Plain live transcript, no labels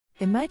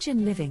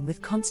Imagine living with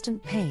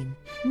constant pain,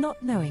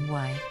 not knowing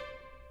why.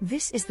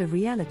 This is the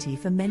reality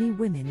for many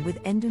women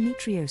with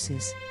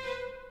endometriosis.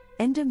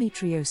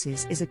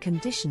 Endometriosis is a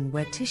condition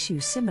where tissue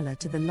similar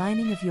to the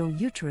lining of your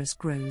uterus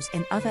grows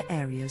in other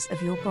areas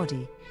of your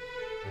body.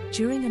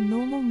 During a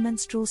normal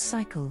menstrual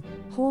cycle,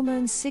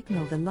 hormones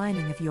signal the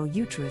lining of your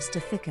uterus to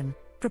thicken,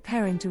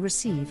 preparing to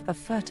receive a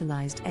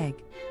fertilized egg.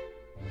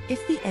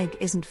 If the egg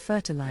isn't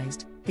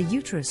fertilized, the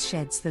uterus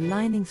sheds the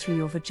lining through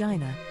your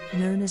vagina,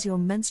 known as your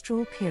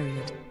menstrual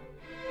period.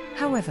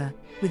 However,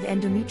 with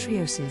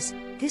endometriosis,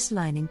 this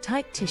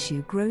lining-type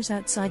tissue grows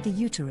outside the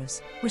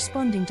uterus,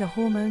 responding to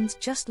hormones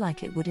just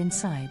like it would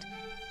inside.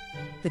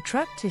 The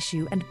trapped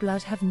tissue and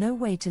blood have no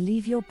way to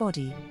leave your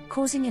body,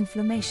 causing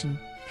inflammation,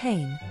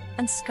 pain,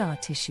 and scar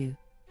tissue.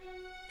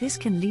 This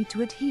can lead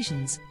to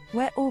adhesions,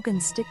 where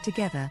organs stick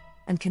together,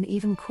 and can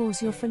even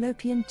cause your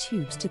fallopian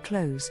tubes to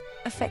close,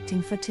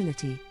 affecting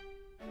fertility.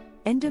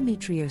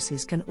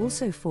 Endometriosis can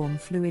also form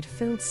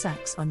fluid-filled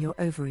sacs on your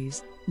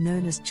ovaries,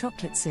 known as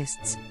chocolate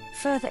cysts,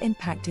 further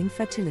impacting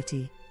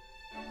fertility.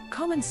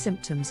 Common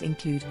symptoms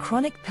include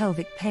chronic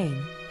pelvic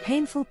pain,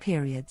 painful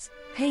periods,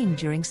 pain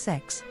during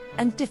sex,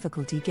 and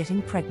difficulty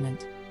getting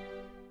pregnant.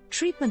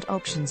 Treatment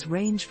options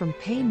range from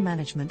pain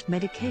management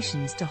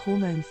medications to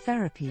hormone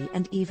therapy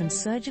and even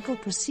surgical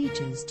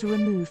procedures to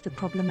remove the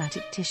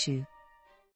problematic tissue.